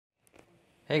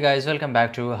Hey guys, welcome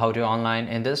back to How to Online.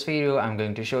 In this video, I'm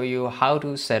going to show you how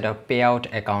to set a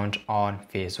payout account on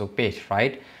Facebook page,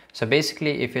 right? So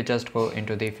basically, if you just go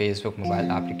into the Facebook mobile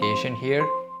application here.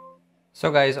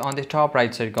 So guys, on the top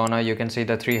right side corner, you can see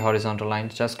the three horizontal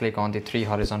lines. Just click on the three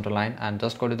horizontal line and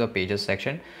just go to the pages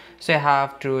section. So you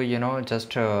have to,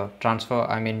 just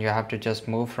transfer, you have to just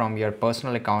move from your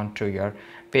personal account to your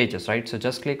pages, right? So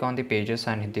just click on the pages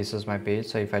and this is my page.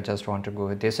 So if I just want to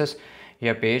go, this is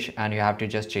your page and you have to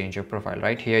just change your profile.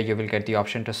 Right here you will get the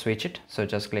option to switch it, so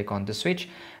just click on the switch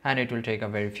and it will take a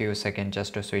very few seconds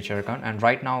just to switch your account. And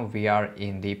right now we are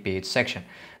in the page section.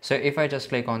 So if I just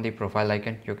click on the profile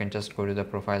icon, you can just go to the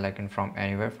profile icon from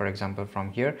anywhere, for example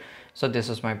from here. So this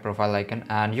is my profile icon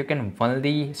and you can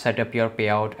only set up your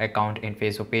payout account in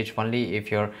Facebook page only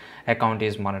if your account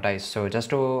is monetized. So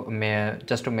just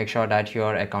to make sure that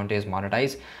your account is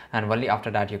monetized, and only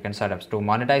after that you can set up. To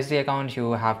monetize the account,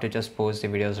 you have to just post the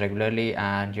videos regularly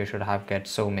and you should have get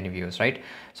so many views, right?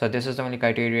 So this is the only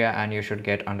criteria, and you should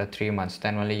get under 3 months,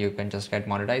 then only you can just get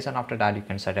monetized, and after that you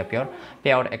can set up your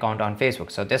payout account on Facebook.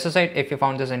 So this is it. If you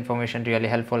found this information really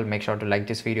helpful, make sure to like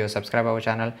this video, subscribe our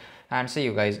channel, and see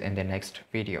you guys in the next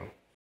video.